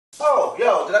Oh,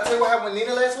 yo, did I tell you what happened with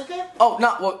Nina last weekend? Oh,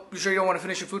 no, well, you sure you don't want to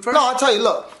finish your food first? No, I'll tell you,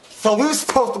 look. So we were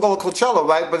supposed to go to Coachella,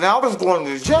 right? But now I was going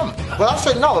to the gym. But I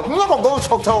said, no, you're not going to go to this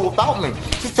hotel without me.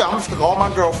 She said, I'm just going to call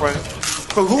my girlfriend.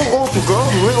 So you going to go with your girl?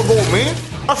 You ain't going to go with me?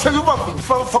 I said, you must be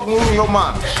fucking losing your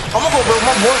mind. I'm going to go with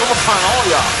my boys. I'm going to find all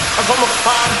y'all. I'm going to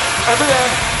find every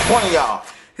last one of y'all.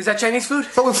 Is that Chinese food?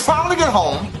 So we finally get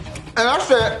home, and I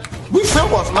said, we still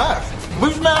was smashed.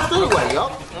 We smashed anyway, yo.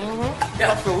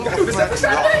 Yeah. Dude, is that the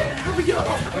Saturday? Here we go.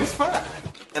 We smashed.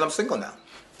 And I'm single now.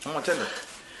 I'm on Tinder.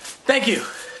 Thank you.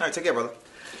 All right, take care, brother.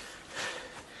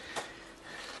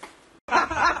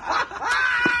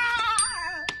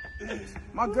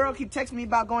 My girl keep texting me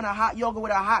about going to hot yoga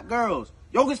with our hot girls.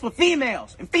 Yoga's for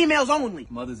females, and females only.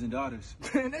 Mothers and daughters.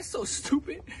 Man, that's so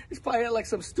stupid. It's probably at like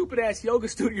some stupid-ass yoga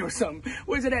studio or something.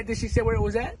 Where's it at? Did she say where it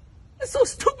was at? That's so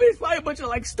stupid. It's probably a bunch of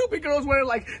like stupid girls wearing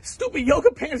like stupid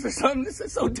yoga pants or something. This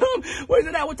is so dumb. Where's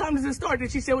it at? What time does it start?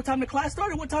 Did she say what time the class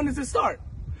started? What time does it start?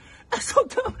 That's so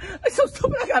dumb. That's so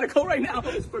stupid. I gotta go right now.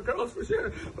 It's for girls for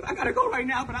sure. But I gotta go right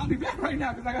now. But I'll be back right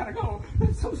now because I gotta go.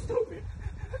 That's so stupid.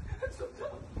 That's so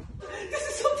dumb. This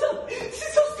is so dumb. This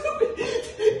is so stupid.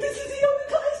 This is the yoga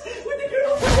class with the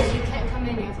girls. You can't come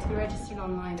in. You have to be registered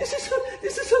online. This is so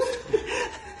stupid.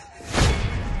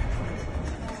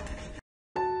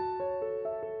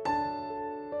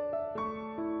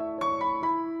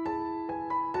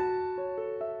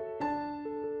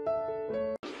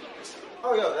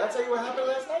 Oh, yo, did I tell you what happened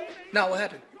last night? No, what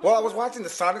happened? Well, I was watching the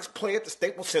Sonics play at the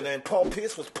Staples Center, and Paul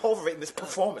Pierce was pulverating this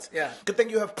performance. Yeah. Good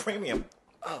thing you have premium.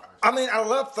 Oh. I mean, I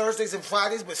love Thursdays and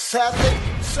Fridays, but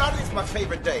Saturday's my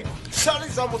favorite day.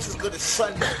 Saturday's almost as good as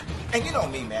Sunday. And you know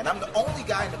me, man. I'm the only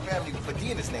guy in the family with a D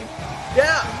in his name.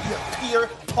 Yeah. You have Peter,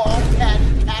 Paul, Pat,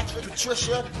 Patrick,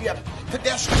 Patricia. You have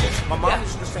pedestrians. My mom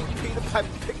used to sing Peter Piper,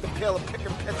 pick the pill, and pick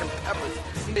and peppers.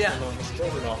 Yeah. On the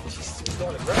stroganoff, and she's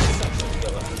doing it very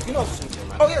sexually. You know Susan,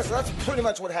 right? Oh, yeah, so that's pretty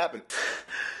much what happened.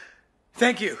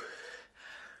 Thank you.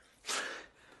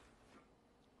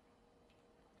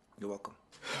 You're welcome.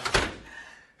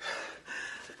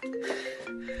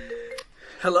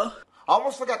 Hello? I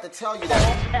almost forgot to tell you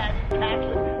that.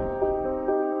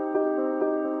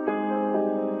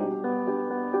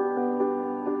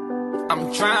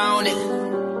 I'm drowning.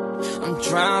 I'm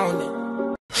drowning.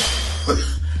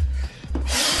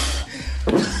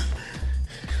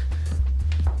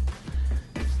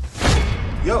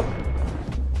 Yo,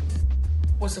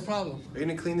 What's the problem? are you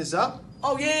gonna clean this up?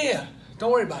 Oh, yeah.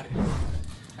 Don't worry about it.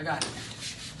 I got it.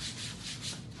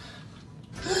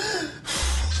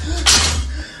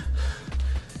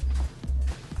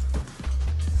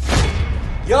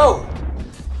 Yo,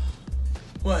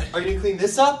 What? are you gonna clean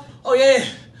this up? Oh, yeah.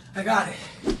 I got it.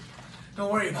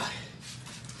 Don't worry about it.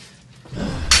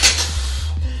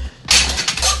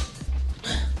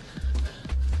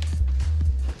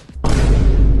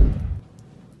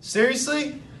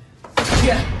 Seriously?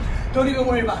 Yeah. Don't even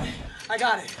worry about it. I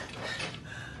got it.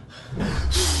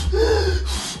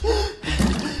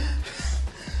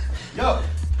 Yo.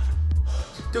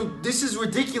 Dude, this is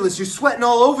ridiculous. You're sweating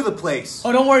all over the place.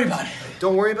 Oh, don't worry about it.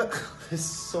 Don't worry about... This is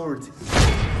so ridiculous.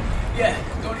 Yeah,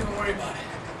 don't even worry about it.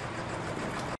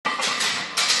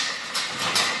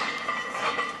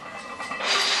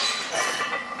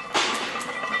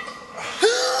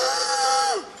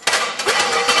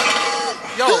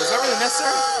 Yo, is that really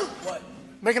necessary? What?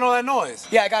 Making all that noise?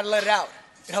 Yeah, I gotta let it out.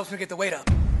 It helps me get the weight up.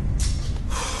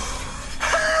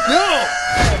 No!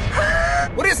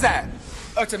 What is that?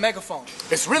 Oh, it's a megaphone.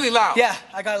 It's really loud. Yeah,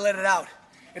 I gotta let it out.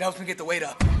 It helps me get the weight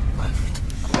up.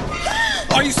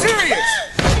 Are you serious?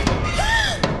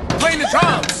 Playing the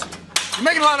drums. You're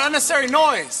making a lot of unnecessary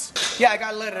noise. Yeah, I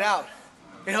gotta let it out.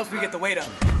 It helps me get the weight up.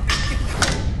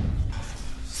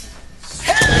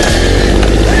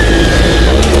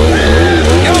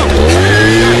 Yo!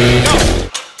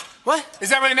 What? Is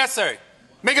that really necessary?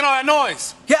 Making all that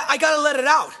noise. Yeah, I gotta let it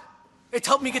out. It's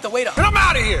helped me get the weight up. And I'm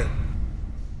out of here.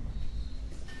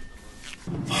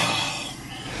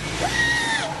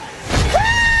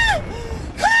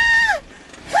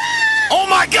 Oh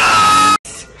my God!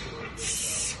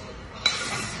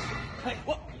 Hey,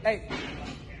 what? Hey.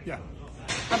 Yeah.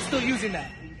 I'm still using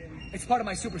that. It's part of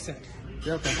my superset.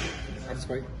 Yeah, okay. I'll just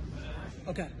wait.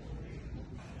 Okay.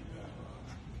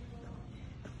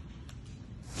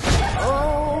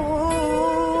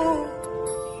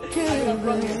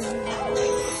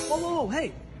 Whoa, whoa, whoa,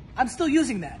 hey. I'm still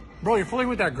using that. Bro, you're fooling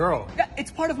with that girl. Yeah,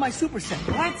 it's part of my superset.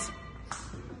 What?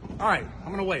 All right,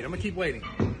 I'm gonna wait. I'm gonna keep waiting.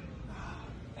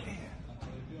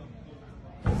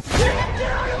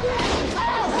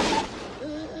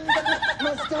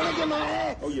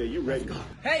 Oh yeah, you ready?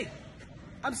 Hey,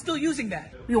 I'm still using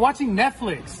that. You're watching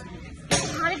Netflix.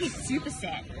 be super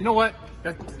sad. You know what?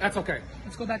 That's okay.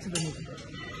 Let's go back to the movie.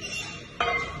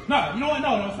 No, you know what?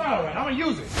 No, it's not all right. I'm gonna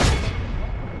use it.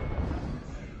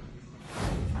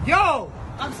 Yo,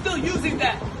 I'm still using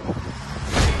that.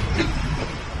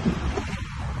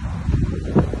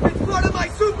 It's part of my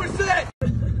super set.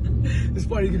 This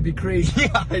party's gonna be crazy.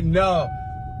 Yeah, I know.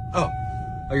 Oh,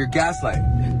 you're gaslighting.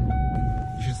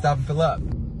 You should stop and fill up.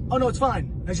 Oh no, it's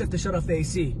fine. I just have to shut off the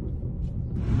AC.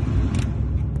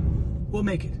 We'll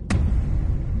make it.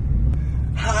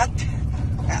 Hot?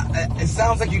 It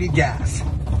sounds like you need gas.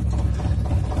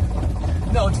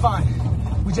 No, it's fine.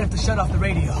 We just have to shut off the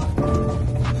radio.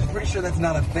 Pretty sure that's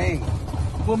not a thing.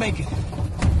 We'll make it.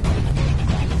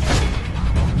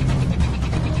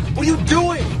 What are you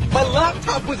doing? My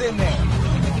laptop was in there.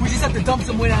 We just have to dump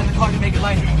some wind out of the car to make it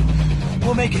lighter.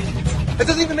 We'll make it. That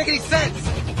doesn't even make any sense.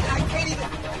 I can't even.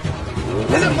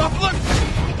 Is it muffler?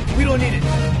 We don't need it. Is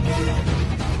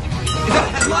that a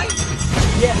headlight?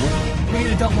 Yeah, we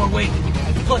need to dump more weight.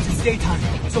 Plus, it's daytime,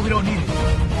 so we don't need it.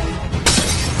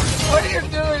 What are you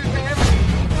doing, man?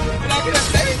 We're not gonna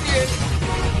make it.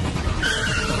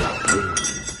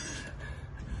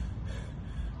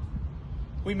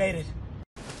 We made it.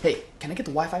 Hey, can I get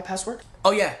the Wi-Fi password?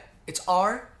 Oh yeah, it's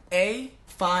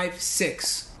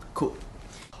RA56. Cool.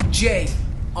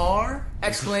 JR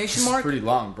exclamation mark Pretty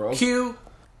long, bro. QS.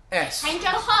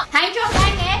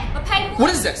 What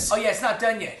is this? Oh yeah, it's not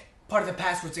done yet. Part of the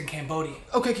password's in Cambodian.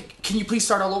 Okay, can you please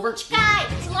start all over? Wait,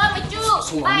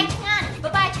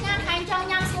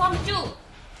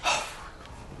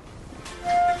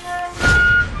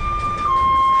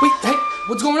 Wait, hey,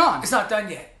 what's going on? It's not done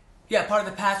yet. Yeah, part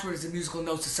of the password is the musical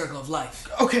notes to Circle of Life.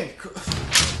 Okay. Treble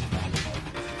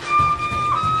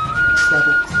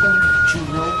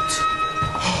clone, note.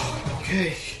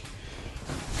 Okay.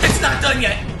 It's not done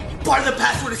yet. Part of the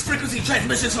password is frequency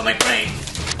transmissions from my brain.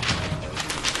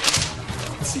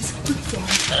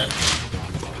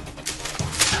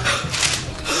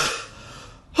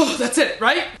 Oh, that's it,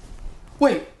 right?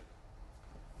 Wait.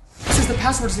 It says the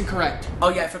password is incorrect. Oh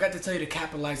yeah, I forgot to tell you to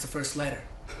capitalize the first letter.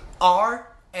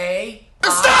 R-A...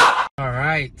 Stop! All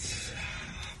right.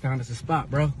 Found us a spot,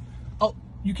 bro. Oh,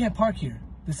 you can't park here.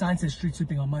 The sign says street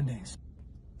sweeping on Mondays.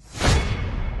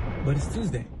 But it's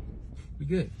Tuesday. We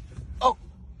good. Oh,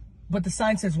 but the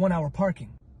sign says 1 hour parking.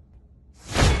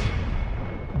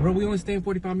 Bro, we only staying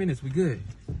 45 minutes. We good.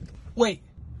 Wait.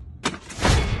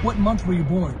 What month were you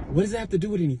born? What does that have to do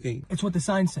with anything? It's what the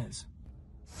sign says.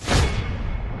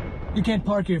 You can't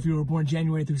park here if you were born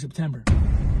January through September.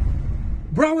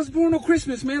 Bro, I was born on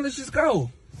Christmas, man. Let's just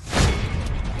go.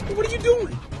 What are you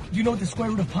doing? Do you know what the square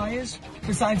root of pi is?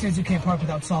 The sign says you can't park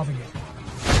without solving it.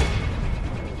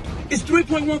 It's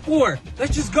 3.14.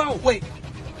 Let's just go. Wait,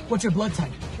 what's your blood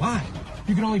type? Why?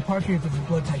 You can only park here if it's a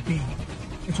blood type B.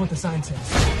 It's what the sign says.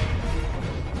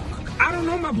 I don't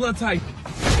know my blood type.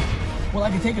 Well, I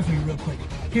can take it for you real quick.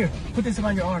 Here, put this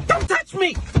around your arm. Don't touch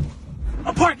me!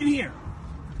 I'm parking here.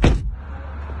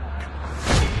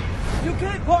 You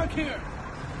can't park here!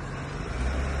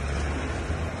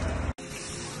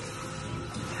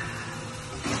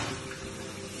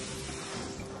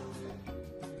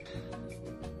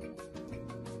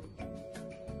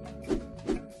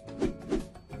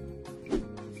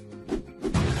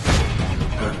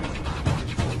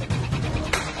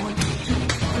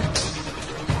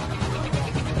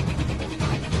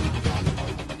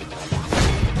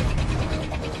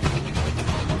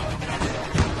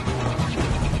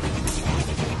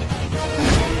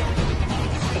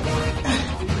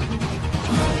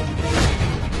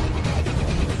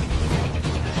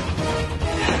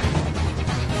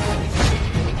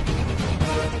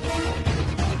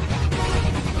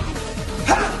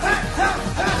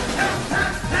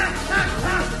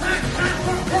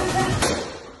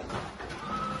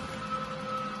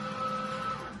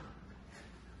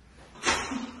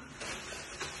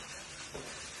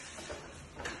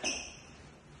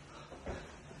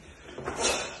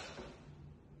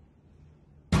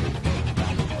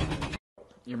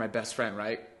 You're my best friend,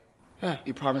 right? Yeah.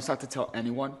 You promise not to tell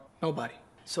anyone? Nobody.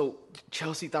 So,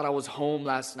 Chelsea thought I was home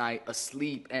last night,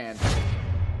 asleep, and...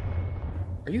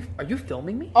 Are you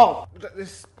filming me? Oh,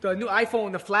 the new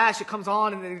iPhone, the flash, it comes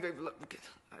on and then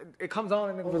it comes on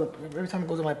and then every time it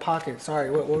goes in my pocket.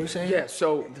 Sorry, what were you saying? Yeah,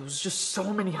 so there was just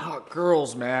so many hot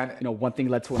girls, man. You know, one thing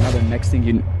led to another, next thing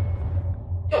you...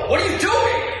 Yo, what are you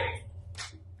doing?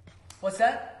 What's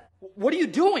that? What are you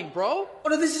doing, bro? Oh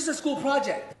no, this is a school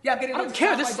project. Yeah, I'm getting. I don't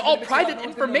care. This is all private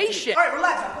information. All right,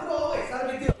 relax. I'll put it all away. It's not a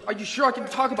big deal. Are you sure I can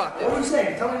talk about this? What are you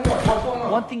saying? Tell me more. What's going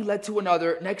on? One thing led to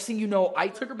another. Next thing you know, I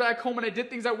took her back home and I did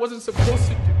things I wasn't supposed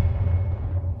to do.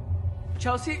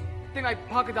 Chelsea, I think I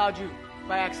pocket dodged you.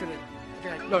 by accident.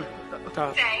 Okay, no.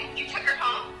 Say, you took her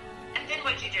home, and then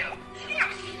what'd you do? You know,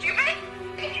 stupid?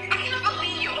 I cannot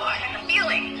believe you. I have a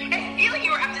feeling. I feeling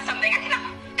you were up to something. I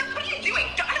cannot. No, what are you doing?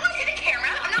 I don't want to see the camera.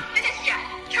 I'm not finished yet.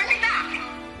 Turn me back.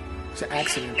 It's an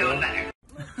accident, No bro. one better.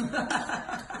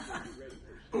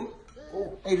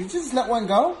 Hey, did you just let one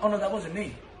go? Oh no, that wasn't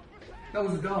me. That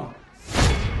was a dog.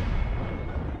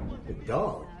 The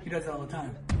dog? He does it all the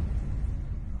time.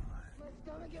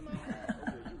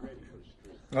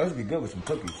 Oh, this would be good with some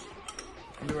cookies.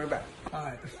 I'll be right back. All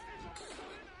right.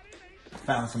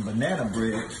 Found some banana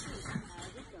bread.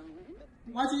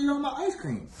 Why'd you eat all my ice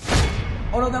cream?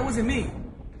 Oh no, that wasn't me.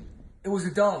 It was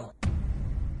a dog.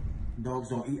 Dogs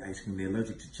don't eat ice cream. They're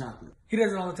allergic to chocolate. He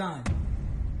does it all the time.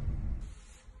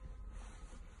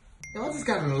 Yo, I just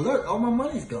got an alert. All my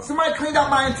money's gone. Somebody cleaned out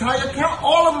my entire account.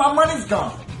 All of my money's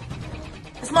gone.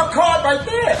 It's my card right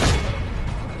there.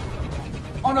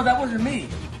 Oh no, that wasn't me.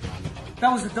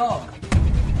 That was the dog.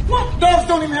 What? Dogs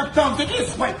don't even have thumbs. They get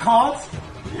swipe cards.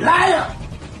 Liar!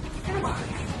 Come on.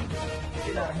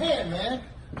 Get out of here, man.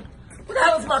 What the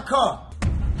hell is my car?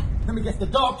 Let me guess, the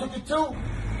dog took it too?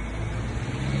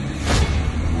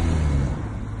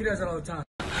 He does it all the time.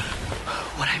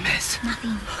 What'd I miss?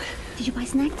 Nothing. Did you buy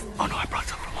snacks? Oh no, I brought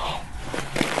some from home.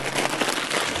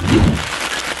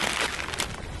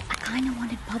 I kinda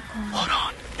wanted popcorn. Hold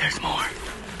on, there's more.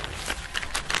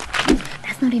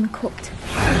 That's not even cooked.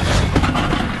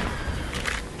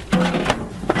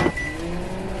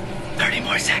 30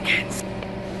 more seconds.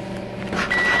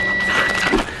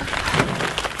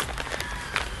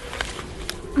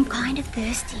 I'm kinda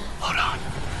thirsty. Hold on,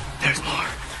 there's more.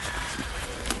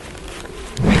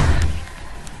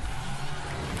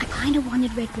 I kinda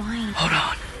wanted red wine. Hold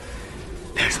on,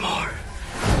 there's more.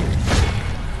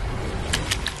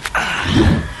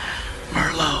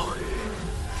 Merlot,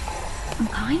 I'm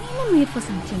kinda in the mood for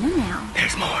some dinner now.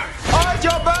 there's more. Oh, it's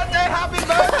your birthday! Happy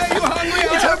birthday! You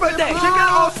hungry? It's her birthday. Chicken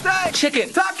on steak!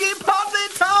 Chicken. Tucky puppy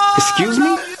time! Excuse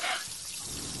me?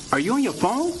 Are you on your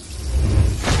phone?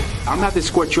 I'm gonna have to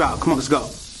escort you out. Come on, let's go.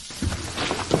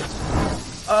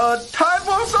 Time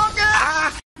for something!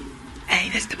 Hey,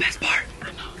 this is the best part.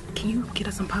 Can you get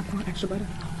us some popcorn, extra butter?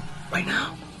 Right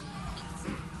now.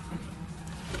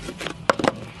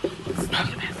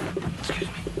 Excuse me.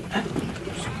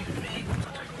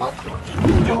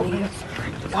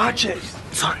 Watch it.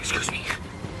 Sorry, excuse me.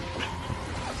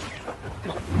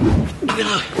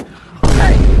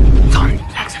 Hey! Sorry,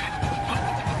 accident.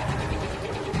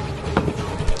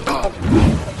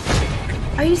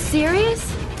 Are you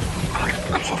serious?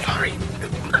 I'm so sorry.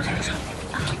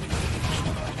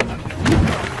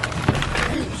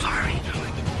 Sorry.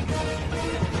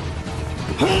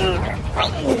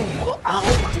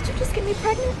 Did you just get me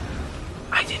pregnant?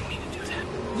 I didn't mean to do that.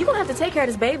 You're gonna have to take care of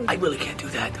this baby. I really can't do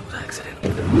that. That was an accident.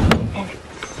 Oh.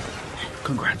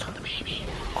 Congrats on the baby.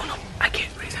 Oh no, I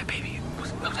can't raise that baby.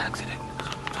 That was an accident.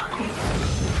 Sorry.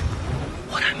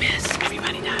 What I miss?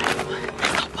 Everybody died.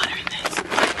 There's no butter in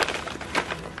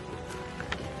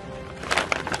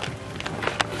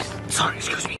this. Sorry,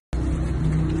 excuse me.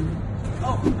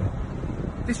 Oh,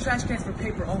 this trash can's for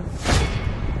paper only.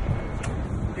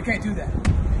 You can't do that.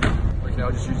 Okay,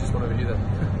 I'll just use this one over here then.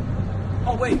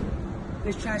 Oh wait,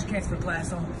 this trash can's for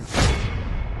glass only.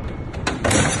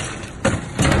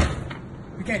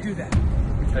 You can't do that.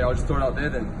 Okay, I'll just throw it out there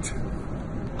then.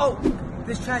 Oh,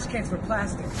 this trash can's for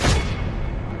plastic.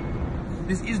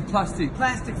 This is plastic.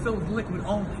 Plastic filled with liquid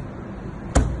only.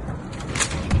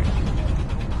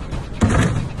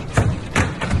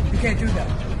 You can't do that.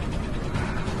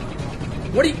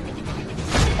 What do you...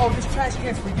 Oh, this trash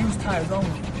can's for used tires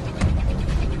only.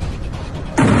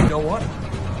 You know what?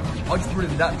 I'll just put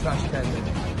it in that trash can then.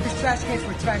 This trash can's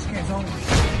for trash cans only.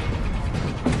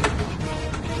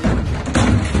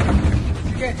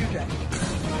 You can't do that.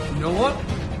 You know what?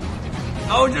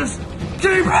 I'll just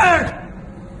keep it!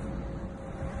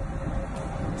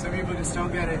 Some people just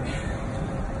don't get it.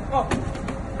 Oh,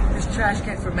 this trash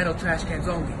can's for metal trash cans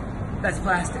only. That's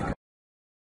plastic.